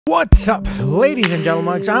What's up, ladies and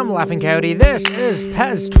gentlemen? I'm Laughing Coyote. This is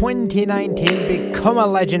PES 2019 Become a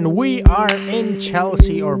Legend. We are in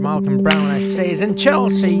Chelsea, or Malcolm Brown, I should say, is in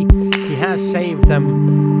Chelsea. He has saved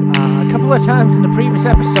them a couple of times in the previous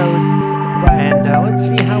episode. And let's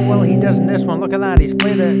see how well he does in this one. Look at that. He's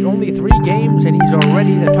played only 3 games, and he's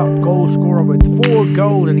already the top goal scorer with 4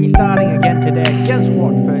 goals. And he's starting again today against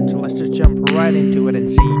Watford. So let's just jump right into it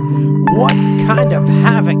and see what kind of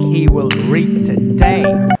havoc he will wreak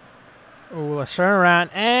today. Oh, let's turn around.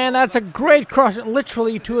 And that's a great cross.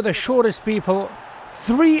 Literally 2 of the shortest people,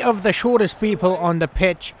 3 of the shortest people on the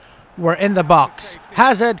pitch were in the box.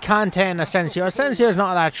 Hazard, Kante, and Asensio. Asensio is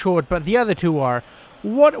not that short, but the other 2 are.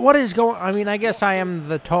 What is going... I mean, I guess I am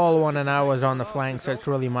the tall one and I was on the flank, so it's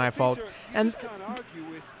really my fault. And...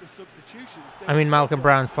 I mean, Malcolm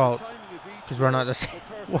Brown's fault. Because we're not the same.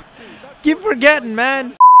 Keep forgetting,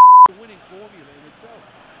 man!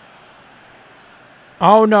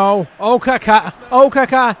 Oh, no. Oh, Kaka. Oh,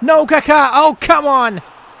 Kaka. No, Kaka. Oh, come on!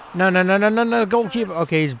 No, goalkeeper.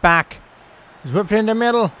 Okay, he's back. He's whipped in the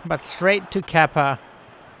middle, but straight to Kepa.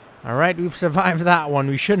 Alright, we've survived that one.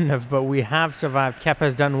 We shouldn't have, but we have survived.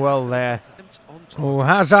 Kepa's done well there. Oh,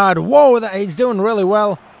 Hazard. Whoa, he's doing really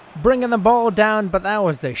well. Bringing the ball down, but that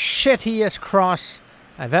was the shittiest cross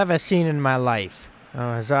I've ever seen in my life.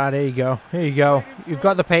 Oh, Hazard, here you go. Here you go. You've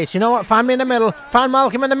got the pace. You know what? Find me in the middle. Find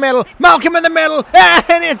Malcolm in the middle. Malcolm in the middle!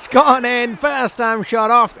 And it's gone in. First time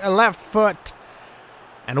shot off a left foot.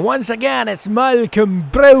 And once again, it's Malcolm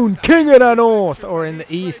Brown, King of the North, or in the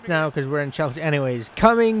East now because we're in Chelsea. Anyways,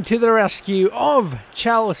 coming to the rescue of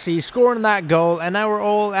Chelsea, scoring that goal, and now we're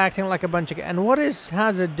all acting like a bunch of... And what is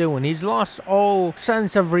Hazard doing? He's lost all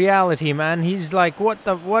sense of reality, man. He's like,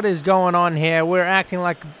 what is going on here? We're acting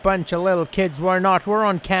like a bunch of little kids. We're not. We're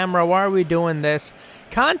on camera. Why are we doing this?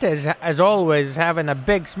 Kante, as always, is having a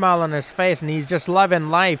big smile on his face, and he's just loving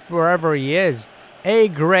life wherever he is. A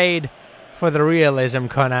grade for the realism,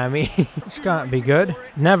 Konami. This can't be good.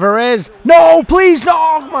 Never is. No, please, no!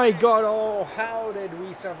 Oh my god, oh, how did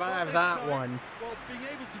we survive that one?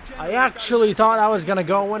 I actually thought I was going to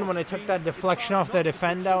go in when I took that deflection off the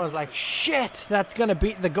defender. I was like, shit, that's going to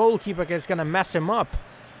beat the goalkeeper, it's going to mess him up.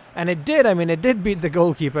 And it did. I mean, it did beat the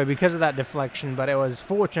goalkeeper because of that deflection, but it was,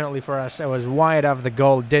 fortunately for us, it was wide of the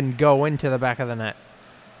goal, didn't go into the back of the net.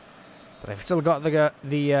 But I've still got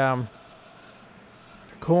the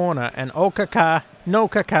corner, and oh, Kaka, no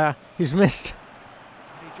Kaka, he's missed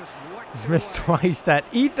twice. That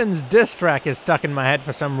Ethan's diss track is stuck in my head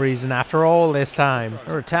for some reason after all this time.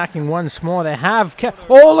 They're attacking once more. They have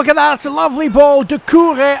oh, look at that, it's a lovely ball.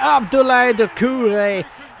 Doucouré, Abdoulaye Doucouré,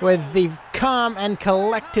 with the calm and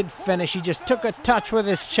collected finish. He just took a touch with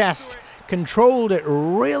his chest, controlled it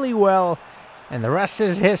really well, and the rest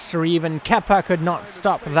is history. Even Kepa could not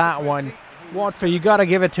stop that one. Watford, you got to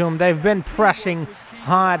give it to them. They've been pressing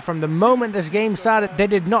hard from the moment this game started. They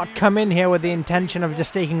did not come in here with the intention of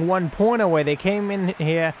just taking 1 point away. They came in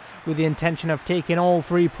here with the intention of taking all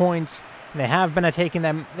 3 points. And they have been taking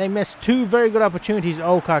them. They missed 2 very good opportunities.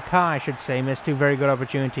 Oh, Kaka, I should say, missed 2 very good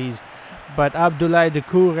opportunities. But Abdoulaye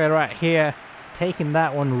Doucouré right here, taking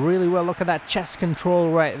that one really well. Look at that chest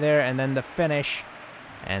control right there. And then the finish.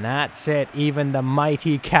 And that's it. Even the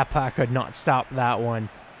mighty Kepa could not stop that one.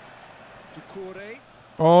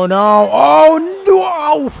 Oh no! Oh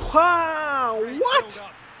no! Wow! What?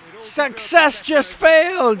 Success just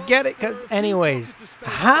failed! Get it? Because anyways,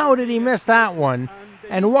 how did he miss that one?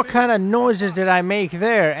 And what kind of noises did I make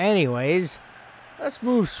there? Anyways, let's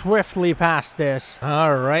move swiftly past this.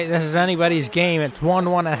 Alright, this is anybody's game. It's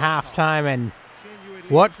 1-1 at halftime, and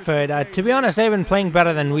Watford, to be honest, they've been playing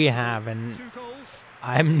better than we have, and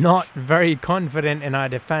I'm not very confident in our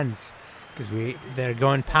defense. Because they're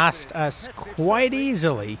going past us quite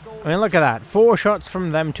easily. I mean, look at that. 4 shots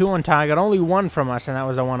from them, 2 on target, only 1 from us, and that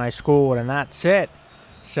was the one I scored, and that's it.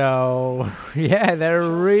 So, yeah, they're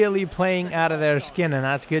really playing out of their skin, and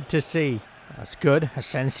that's good to see. That's good.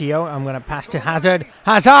 Asensio, I'm going to pass to Hazard.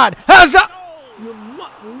 Hazard! Hazard!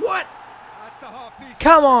 What?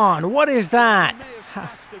 Come on, what is that?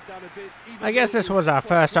 I guess this was our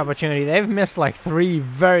first opportunity. They've missed like 3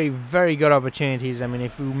 very, very good opportunities. I mean,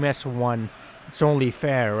 if we miss 1, it's only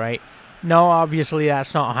fair, right? No, obviously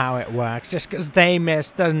that's not how it works. Just because they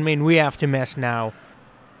missed doesn't mean we have to miss now.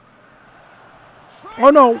 Oh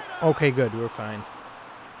no! Okay, good, we're fine.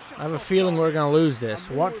 I have a feeling we're going to lose this.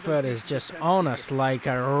 Watford is just on us like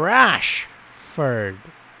a rash.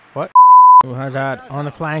 What? Who has that on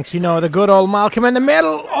the flanks? You know, the good old Malcolm in the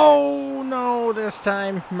middle. Oh no, this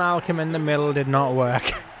time Malcolm in the middle did not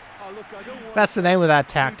work. That's the name of that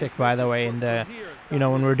tactic, by the way. And you know,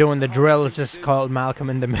 when we're doing the drill, it's just called Malcolm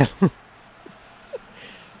in the middle.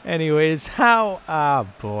 Anyways, how... Oh,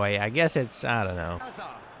 boy. I guess it's... I don't know.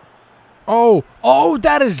 Oh,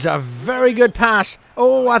 that is a very good pass.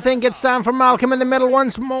 Oh, I think it's time for Malcolm in the middle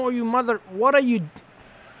once more, you mother... What are you...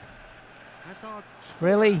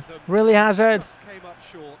 Really? Really, Hazard?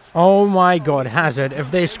 Oh, my God, Hazard. If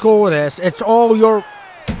they score this, it's all your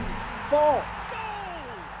fault.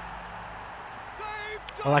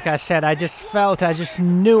 Like I said, I just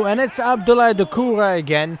knew. And it's Abdoulaye Doucouré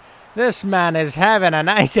again. This man is having a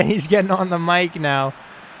night, and he's getting on the mic now.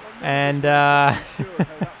 And, I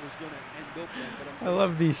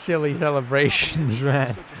love these silly celebrations,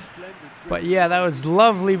 man. But yeah, that was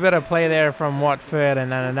lovely bit of play there from Watford,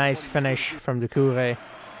 and then a nice finish from Doucouré.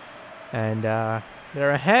 And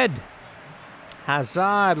they're ahead.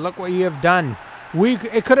 Hazard, look what you have done.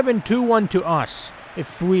 It could have been 2-1 to us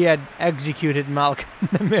if we had executed Malcolm in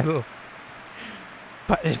the middle.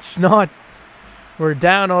 But it's not. We're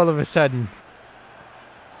down all of a sudden.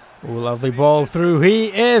 Ooh, lovely ball through. He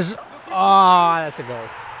is... Oh, that's a goal.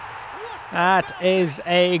 That is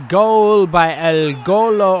a goal by El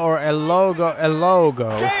Golo or El Logo.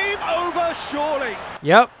 Game over, surely.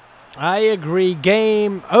 Yep, I agree.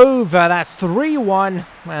 Game over. That's 3-1.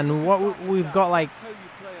 And what we've got like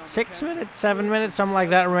 6 minutes, 7 minutes, something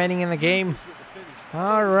like that remaining in the game.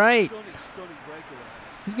 All right.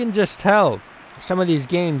 You can just tell some of these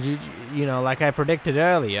games, you know, like I predicted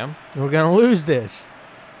earlier, we're going to lose this.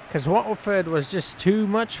 Because Watford was just too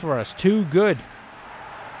much for us, too good.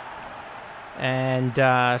 And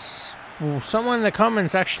someone in the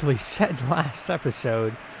comments actually said last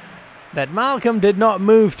episode that Malcolm did not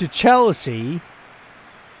move to Chelsea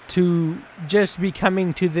to just be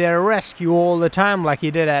coming to their rescue all the time like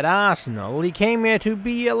he did at Arsenal. He came here to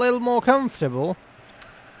be a little more comfortable.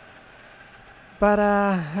 But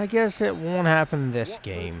I guess it won't happen this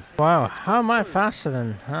game. Wow, how am I faster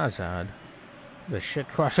than Hazard? The shit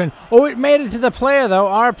crossing. Oh, it made it to the player, though.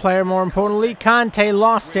 Our player, more importantly. Kante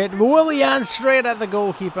lost it. Willian straight at the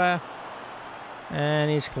goalkeeper. And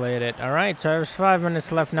he's cleared it. All right, so there's 5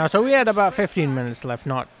 minutes left now. So we had about 15 minutes left,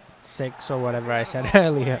 not 6 or whatever I said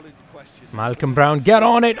earlier. Malcolm Brown, get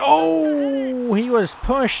on it. Oh, he was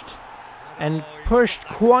pushed. And pushed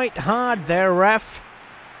quite hard there, ref.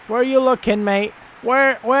 Where are you looking, mate?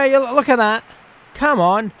 Where are you? Look at that. Come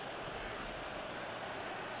on.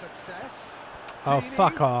 Oh,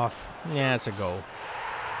 fuck off. Yeah, it's a goal.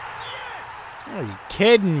 Are you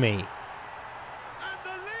kidding me?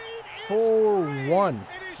 4-1.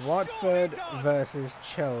 Watford versus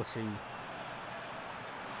Chelsea.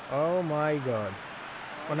 Oh my God.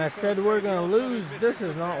 When I said we're going to lose, this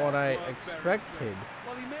is not what I expected.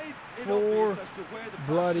 4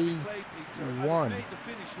 bloody 1.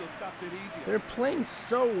 They're playing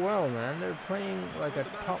so well, man. They're playing like a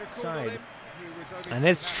top side. And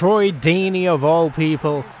it's Troy Deeney of all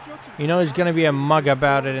people. You know he's going to be a mug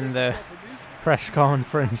about it in the press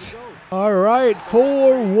conference. All right,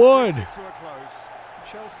 4-1.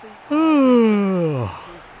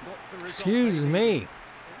 Excuse me.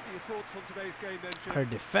 Our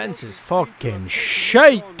defense is fucking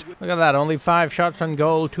shite. Look at that, only 5 shots on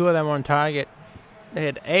goal, 2 of them on target. They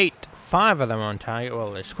had 8, 5 of them on target.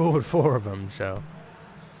 Well, they scored 4 of them, so.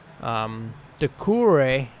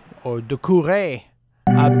 Doucouré, or Doucouré,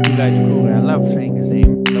 Abdoulaye Doucouré. I love saying his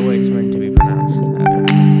name the way it's meant to be pronounced. I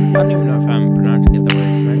don't even know if I'm pronouncing it the way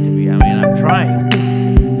it's meant to be. I mean, I'm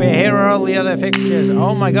trying. But here are all the other fixtures.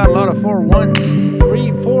 Oh my God, a lot of 4-1s.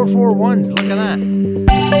 4 4-1s. Look at that.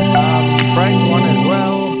 Brighton won as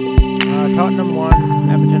well. Tottenham won.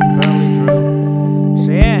 Everton barely drew.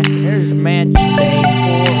 So yeah, here's match day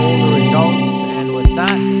 4, all the results. And with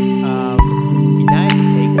that, United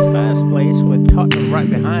takes first place with Tottenham right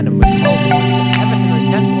behind them with 12 points. And Everton with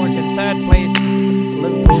 10 points in 3rd place.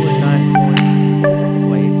 Liverpool with 9 points in 4th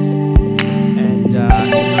place. And even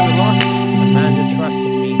though we lost, the manager trust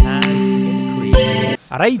in me has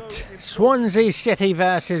increased. Alright, Swansea City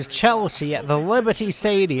versus Chelsea at the Liberty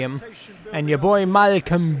Stadium. And your boy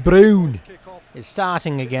Malcolm Brown is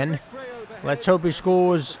starting again. Let's hope he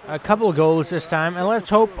scores a couple of goals this time. And let's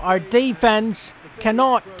hope our defense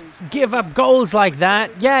cannot give up goals like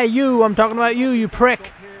that. Yeah, you. I'm talking about you, you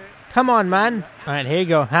prick. Come on, man. Alright, here you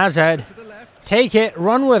go. Hazard. Take it.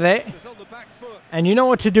 Run with it. And you know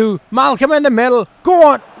what to do. Malcolm in the middle. Go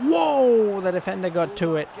on. Whoa. The defender got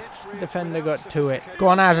to it. Defender got to it. Go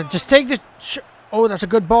on, Hazard. Just take the... Oh, that's a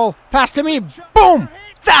good ball. Pass to me. Boom.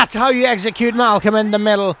 That's how you execute Malcolm in the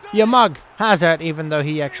middle. You mug. Hazard, even though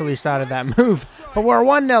he actually started that move. But we're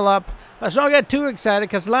 1-0 up. Let's not get too excited,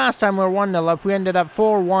 because last time we were 1-0 up, we ended up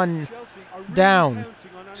 4-1 down.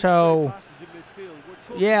 So,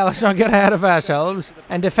 yeah, let's not get ahead of ourselves.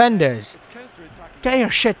 And defenders, Get your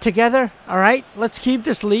shit together, alright? Let's keep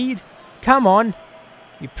this lead. Come on,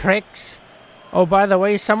 you pricks. Oh, by the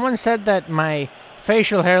way, someone said that my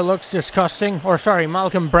facial hair looks disgusting. Or, sorry,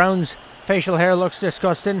 Malcolm Brown's facial hair looks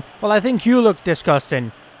disgusting. Well, I think you look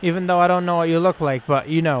disgusting. Even though I don't know what you look like, but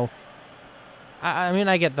you know. I mean,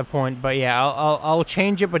 I get the point, but yeah, I'll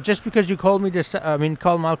change it. But just because you called me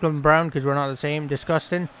call Malcolm Brown because we're not the same,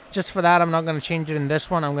 disgusting. Just for that, I'm not going to change it in this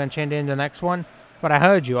one. I'm going to change it in the next one. But I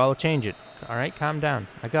heard you. I'll change it. All right, calm down.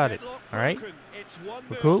 I got it. All right,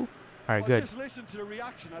 we're cool. All right, good.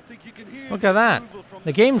 Look at that.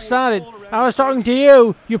 The game started. I was talking to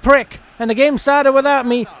you, you prick, and the game started without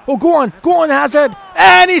me. Oh, go on, Hazard.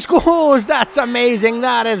 And he scores. That's amazing.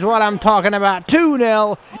 That is what I'm talking about.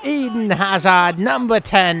 2-0. Eden Hazard, number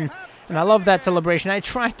 10. And I love that celebration. I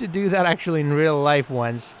tried to do that actually in real life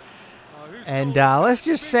once. And let's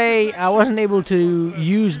just say I wasn't able to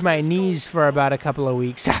use my knees for about a couple of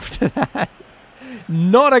weeks after that.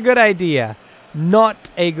 Not a good idea. Not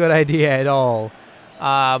a good idea at all.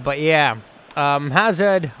 But yeah,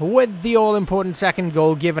 Hazard with the all-important second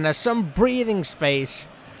goal, giving us some breathing space.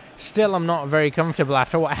 Still, I'm not very comfortable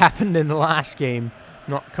after what happened in the last game.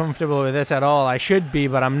 Not comfortable with this at all. I should be,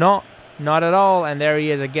 but I'm not. Not at all. And there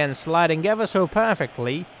he is again, sliding ever so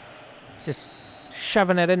perfectly. Just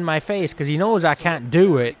shoving it in my face because he knows I can't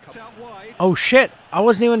do it. Oh shit, I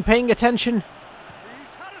wasn't even paying attention.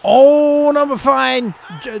 Oh, number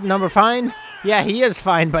 5. Number 5? Yeah, he is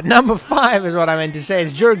fine, but number 5 is what I meant to say.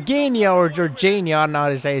 It's Jorginho or Jorginho, I don't know how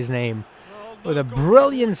to say his name. With a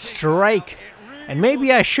brilliant strike. And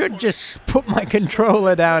maybe I should just put my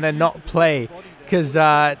controller down and not play. Because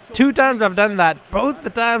 2 times I've done that. Both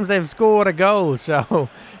the times they've scored a goal. So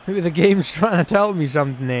maybe the game's trying to tell me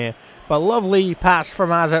something here. But lovely pass from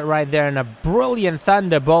Hazard right there. And a brilliant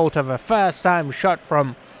thunderbolt of a first-time shot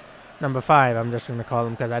from number 5, I'm just going to call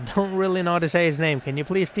him because I don't really know how to say his name. Can you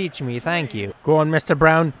please teach me? Thank you. Go on, Mr.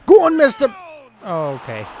 Brown. Go on, Mr. Oh,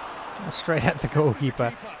 okay. Straight at the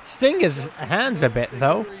goalkeeper. Sting his hands a bit,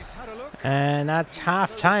 though. And that's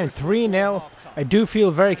half-time. 3-0. I do feel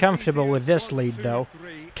very comfortable with this lead, though.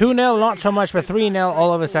 2-0, not so much, but 3-0,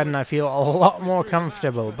 all of a sudden I feel a lot more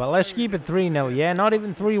comfortable. But let's keep it 3-0, yeah? Not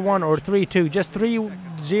even 3-1 or 3-2, just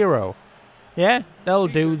 3-0. Yeah, that'll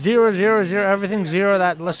do. 0-0-0, everything 0.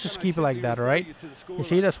 That let's just keep it like that, alright? You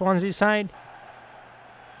see the Swansea side?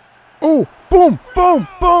 Oh, boom, boom,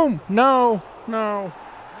 boom! No, no.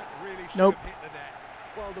 Nope.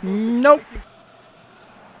 Nope.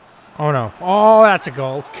 Oh no. Oh, that's a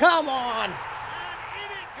goal. Come on!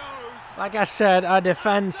 Like I said, our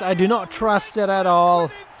defense, I do not trust it at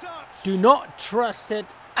all. Do not trust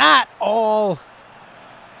it at all.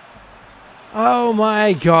 Oh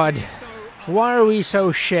my god. Why are we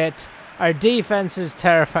so shit? Our defense is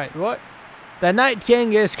terrified. What? The Night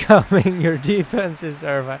King is coming. Your defense is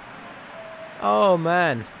terrified. Oh,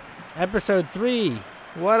 man. Episode 3.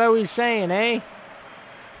 What are we saying, eh?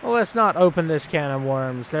 Well, let's not open this can of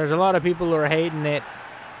worms. There's a lot of people who are hating it.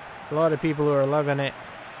 There's a lot of people who are loving it.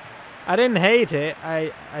 I didn't hate it.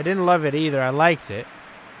 I didn't love it either. I liked it.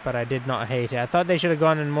 But I did not hate it. I thought they should have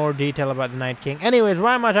gone in more detail about the Night King. Anyways,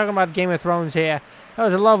 why am I talking about Game of Thrones here? That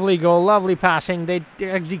was a lovely goal, lovely passing. They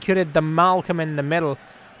executed the Malcolm in the middle,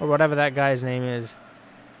 or whatever that guy's name is.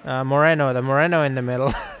 Moreno, the Moreno in the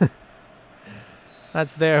middle.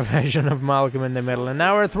 That's their version of Malcolm in the middle. And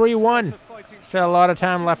now we're 3-1. Still a lot of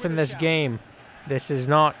time left in this game. This is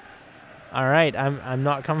not... Alright, I'm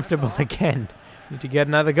not comfortable again. Need to get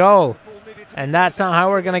another goal. And that's not how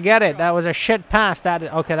we're going to get it. That was a shit pass.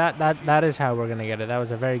 Okay, that is how we're going to get it. That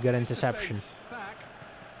was a very good interception.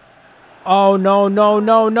 Oh, no, no,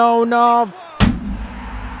 no, no, no.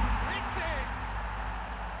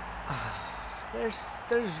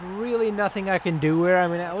 There's really nothing I can do here. I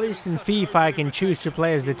mean, at least in FIFA I can choose to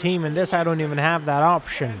play as the team. In this, I don't even have that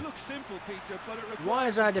option. Why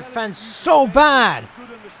is our defense so bad?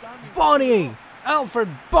 Bonnie! Alfred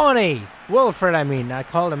Bonnie! Wilfred, I mean. I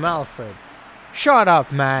called him Alfred. Shut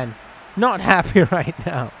up, man. Not happy right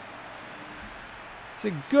now. It's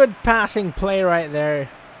a good passing play right there.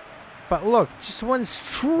 But look, just went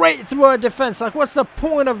straight through our defense. Like, what's the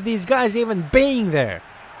point of these guys even being there?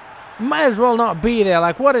 Might as well not be there.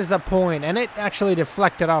 Like, what is the point? And it actually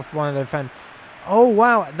deflected off one of the defenders. Oh,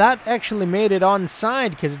 wow. That actually made it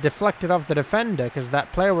onside because it deflected off the defender because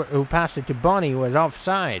that player who passed it to Bonnie was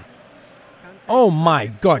offside. Oh, my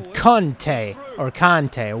God. Conte. Or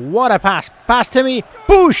Kante. What a pass. Pass to me.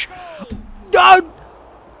 Boosh. Oh!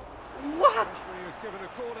 What?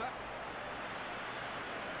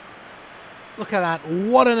 Look at that.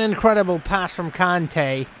 What an incredible pass from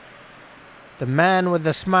Kante. The man with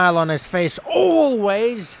the smile on his face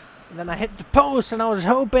always. And then I hit the post, and I was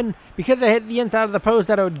hoping, because I hit the inside of the post,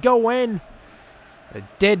 that it would go in. It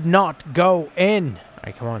did not go in.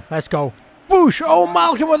 Alright, come on. Let's go. Boosh! Oh,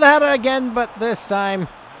 Malcolm with the header again, but this time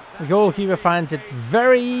the goalkeeper finds it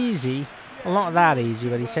very easy. Well, not that easy,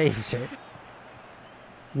 but he saves it.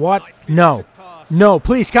 What? No. No,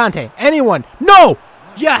 please, Kante. Anyone. No!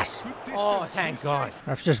 Yes! Oh, thank God.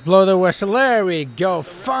 Let's just blow the whistle. There we go.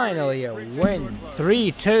 Finally a win.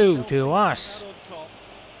 3-2 to us.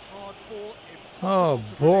 Oh,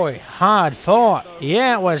 boy. Hard fought.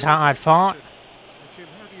 Yeah, it was hard fought.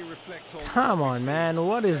 Come on, man.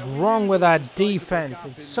 What is wrong with our defense?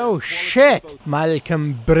 It's so shit.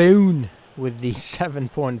 Malcolm Brown with the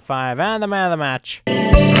 7.5 and the man of the match.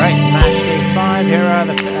 Right, match day 5. Here are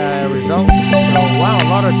the results. So, wow, a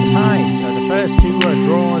lot of ties. So the first two are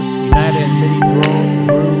draws. United and City drew.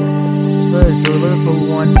 Spurs drew. Liverpool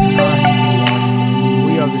won. Arsenal won.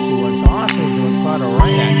 We obviously won. So Arsenal's doing quite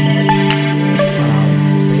alright, actually.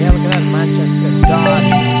 But yeah, look at that. Manchester Derby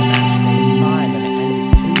in match day 5. And it ended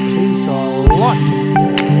 2-2. So a lot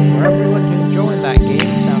for everyone to enjoy in that game.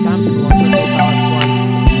 Southampton won. Crystal Palace won.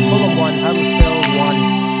 Fulham won. Huddersfield won.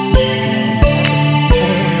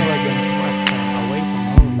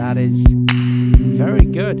 That is very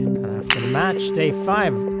good. And after match day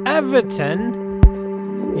 5, Everton,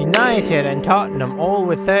 United and Tottenham all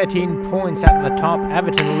with 13 points at the top.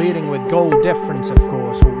 Everton leading with goal difference, of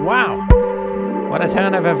course. Wow, what a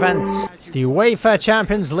turn of events. It's the UEFA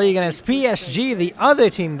Champions League, and it's PSG, the other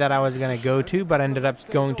team that I was going to go to, but ended up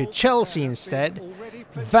going to Chelsea instead,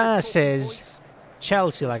 versus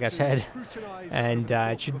Chelsea, like I said. And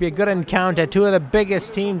it should be a good encounter. Two of the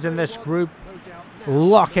biggest teams in this group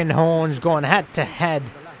locking horns, going head to head.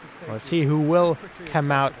 Let's see who will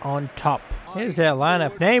come out on top. Here's their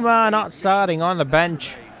lineup. Neymar not starting, on the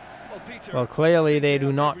bench. Well, clearly they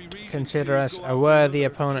do not consider us a worthy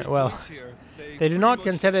opponent. Well, they do not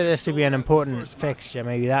consider this to be an important fixture.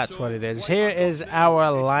 Maybe that's what it is. Here is our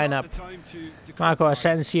lineup. Marco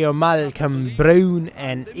Asensio, Malcolm Brown,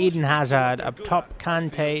 and Eden Hazard up top.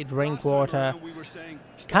 Kante, Drinkwater.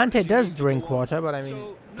 Kante does drink water, but I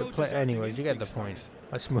mean, anyways, you get the point.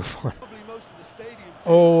 Let's move on.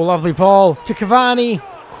 Oh, lovely ball to Cavani.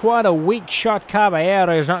 Quite a weak shot.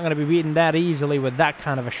 Caballero is not going to be beaten that easily with that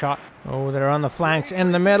kind of a shot. Oh, they're on the flanks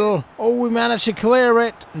in the middle. Oh, we managed to clear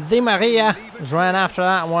it. Di Maria is right after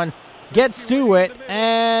that one. Gets to it,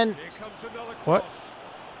 and what?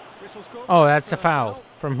 Oh, that's a foul.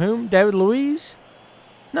 From whom? David Luiz?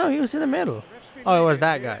 No, he was in the middle. Oh, it was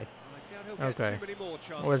that guy. Okay.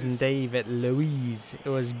 It wasn't David Luiz. It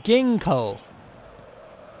was Ginkel.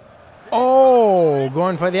 Oh,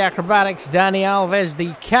 going for the acrobatics. Dani Alves,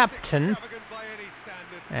 the captain.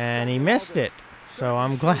 And he missed it. So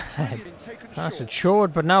I'm glad. Pass it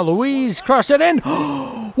short, but now Luiz crossed it in.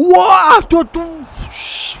 What?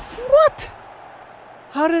 What?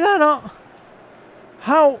 How did that not?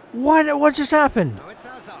 How? What just happened?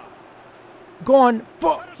 Go on.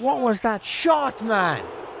 But what was that shot, man?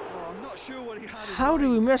 How do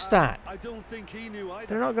we miss that?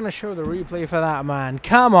 They're not going to show the replay for that, man.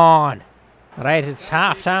 Come on. Right, it's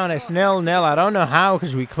half-time. It's 0-0. I don't know how,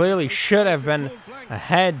 because we clearly should have been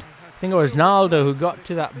ahead. I think it was Naldo who got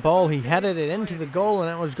to that ball. He headed it into the goal,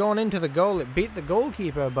 and it was going into the goal. It beat the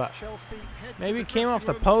goalkeeper, but maybe it came off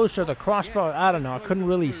the post or the crossbar. I don't know. I couldn't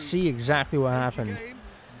really see exactly what happened.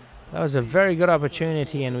 That was a very good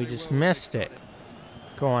opportunity, and we just missed it.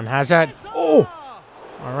 Go on, Hazard. Oh!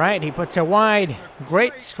 All right, he puts it wide.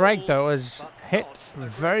 Great strike, though. It was hit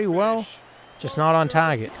very well. Just not on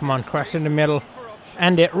target. Come on, cross in the middle.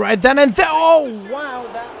 And it right then and there. Oh, wow,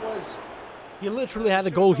 that was... He literally had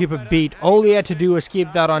the goalkeeper beat. All he had to do was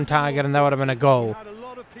keep that on target, and that would have been a goal.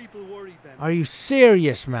 Are you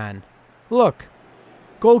serious, man? Look.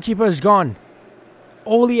 Goalkeeper's gone.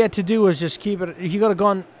 All he had to do was just keep it... He could have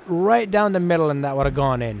gone right down the middle, and that would have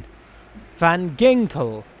gone in. Van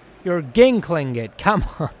Ginkel. You're ginkling it. Come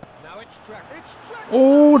on.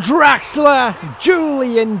 Oh, Draxler.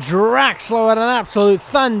 Julian Draxler with an absolute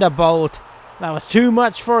thunderbolt. That was too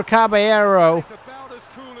much for Caballero.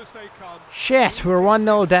 Shit, we're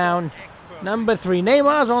 1-0 down. Number 3.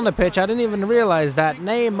 Neymar's on the pitch. I didn't even realize that.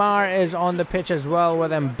 Neymar is on the pitch as well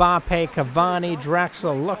with Mbappe, Cavani,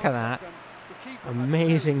 Draxler. Look at that.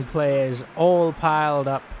 Amazing players all piled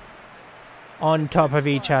up on top of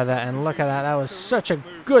each other, and look at that. That was such a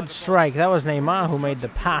good strike. That was Neymar who made the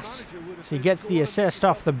pass. So he gets the assist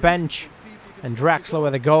off the bench, and Draxler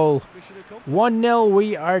with a goal. 1-0,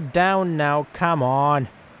 we are down now. Come on.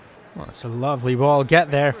 Oh, it's a lovely ball.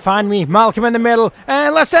 Get there. Find me. Malcolm in the middle,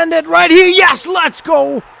 and let's end it right here. Yes, let's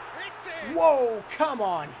go. Whoa, come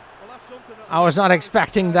on. I was not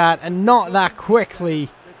expecting that, and not that quickly.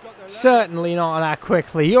 Certainly not that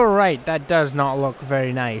quickly. You're right, that does not look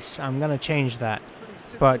very nice. I'm going to change that.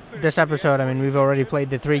 But this episode, I mean, we've already played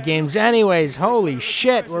the 3 games anyways. Holy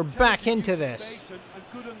shit, we're back into this.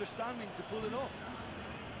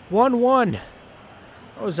 1-1.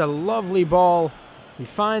 That was a lovely ball. He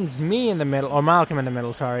finds me in the middle, or Malcolm in the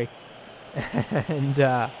middle, sorry. And,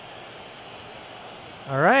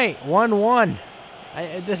 alright, 1-1.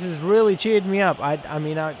 This has really cheered me up. I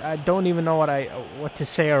mean, I don't even know what to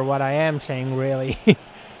say or what I am saying, really. I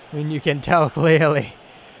mean, you can tell clearly.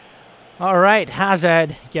 Alright,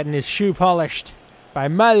 Hazard getting his shoe polished by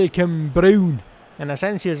Malcolm Brown. And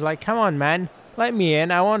Asensio's like, come on, man. Let me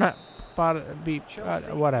in. I want to be...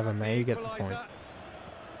 whatever, man. You get the point.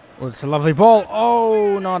 Well, it's a lovely ball.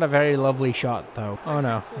 Oh, not a very lovely shot, though. Oh,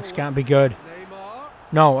 no. This can't be good.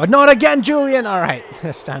 No, not again, Julian. All right,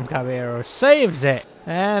 this time Caballero saves it.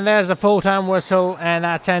 And there's a full-time whistle, and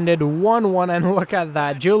that's ended 1-1. And look at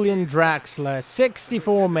that, Julian Draxler,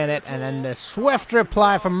 64 minute, and then the swift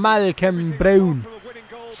reply from Malcolm Brown,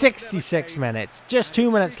 66 minutes. Just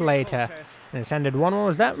 2 minutes later, and it's ended 1-1.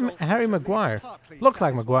 Was that Harry Maguire? Looked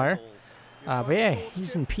like Maguire. But yeah,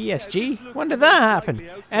 he's in PSG. When did that happen?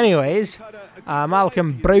 Anyways,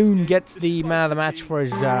 Malcolm Brown gets the man of the match for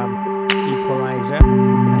his equaliser.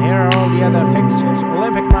 And here are all the other fixtures.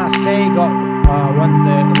 Olympic Marseille won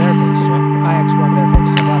their fixture. Ajax won their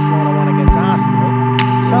fixture. Barcelona won against Arsenal.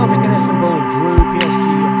 Celtic and Istanbul drew. PSG.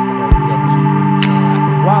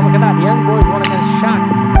 Wow, look at that. The young boys won against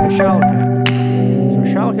Schalke.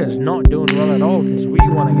 Schalke is not doing well at all because we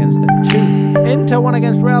won against them too. Inter won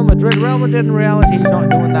against Real Madrid. Real Madrid in reality is not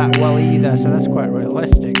doing that well either, so that's quite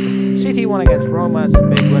realistic. City won against Roma. It's a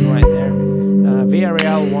big win right there.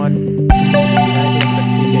 Villarreal won. United and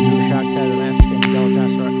Benfica drew Shakhtar Donetsk and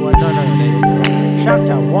Galatasaray. Well, no, they didn't draw.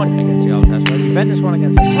 Shakhtar won against Galatasaray. Juventus won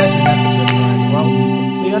against Atleti. That's a good win as well.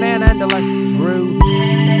 Lyon and Anderlecht drew.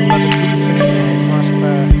 Leverkusen and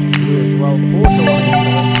Moskva drew as well. Porto won against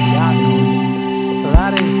Olympiacos. So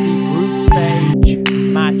that is the group stage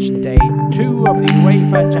match day 2 of the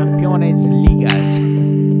UEFA Champions Ligas.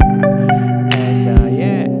 And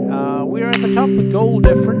yeah, we're at the top with goal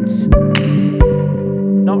difference.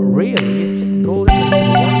 Not really, it's goal difference is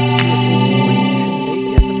 1, PSG's 3, so shouldn't they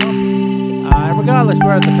be at the top? Regardless,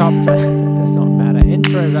 we're at the top, so does not matter.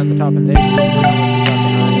 Inter is at the top in their group,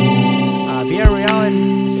 Villarreal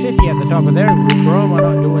and City at the top of their group. Roma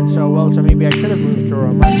not doing so well, so maybe I should have moved to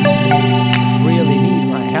Roma since they really need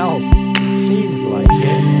my help. It seems like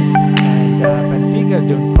it. And Benfica is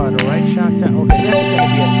doing quite alright. Shakhtar. Okay, this is going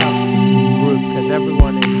to be a tough group because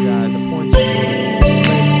everyone is the points are sort of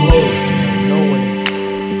very close. No one's.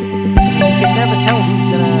 You can never tell who's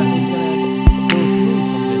gonna go through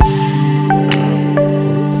from this.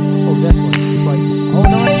 Oh, this one's quite. Oh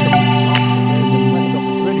no, actually it's not. There's Atletico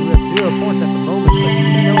Madrid who have 0 points at the moment, but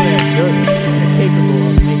you know they're good. They're capable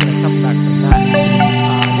of making a comeback from that.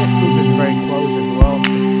 This group is very close as well.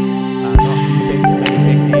 Not many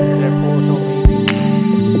big names there. Porto maybe.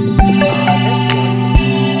 This one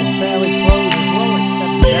is fairly close as well,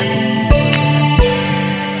 except 7.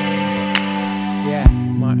 Yeah,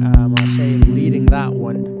 Marseille leading that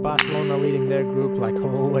one. Barcelona leading their group like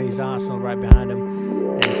always. Arsenal right behind them.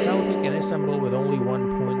 And Celtic and Istanbul with only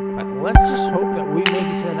 1 point. But let's just hope that we make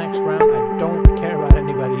it to the next round. I don't care about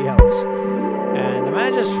anybody else. And the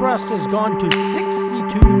manager's trust has gone to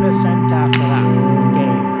 62% after that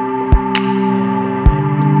game.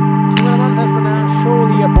 And Team of the Month has been announced.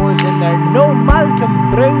 Surely your boy's in there. No,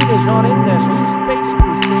 Malcolm Brown is not in there. So he's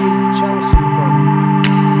basically saved Chelsea from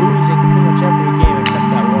losing pretty much every game except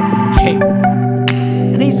that Watford game.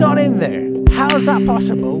 And he's not in there. How is that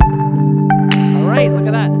possible? Alright, look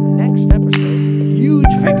at that. Next episode,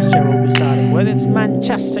 huge fixture we'll be starting with. It's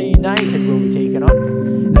Manchester United we'll be taking on.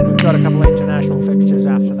 And we've got a couple of international fixtures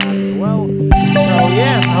after that as well. So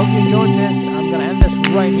yeah, I hope you enjoyed this. I'm going to end this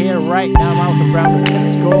right here, right now. Malcolm Brown with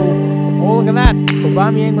 6 goals. Oh, look at that.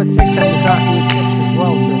 Aubameyang with 6 and Lukaku with 6 as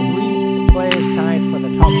well. So 3 players tied for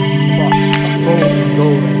the top spot.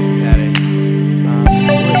 Goal ranking, that is.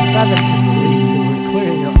 We're 7th in the league, so we're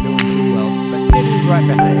clearly not doing too well. But City's right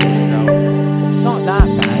behind us, so it's not that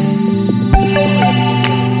bad.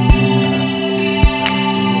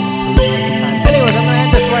 Anyways, I'm going to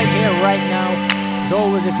end this right here, right now. As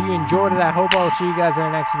always, if you enjoyed it, I hope I'll see you guys in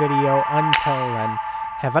the next video. Until then,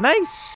 have a nice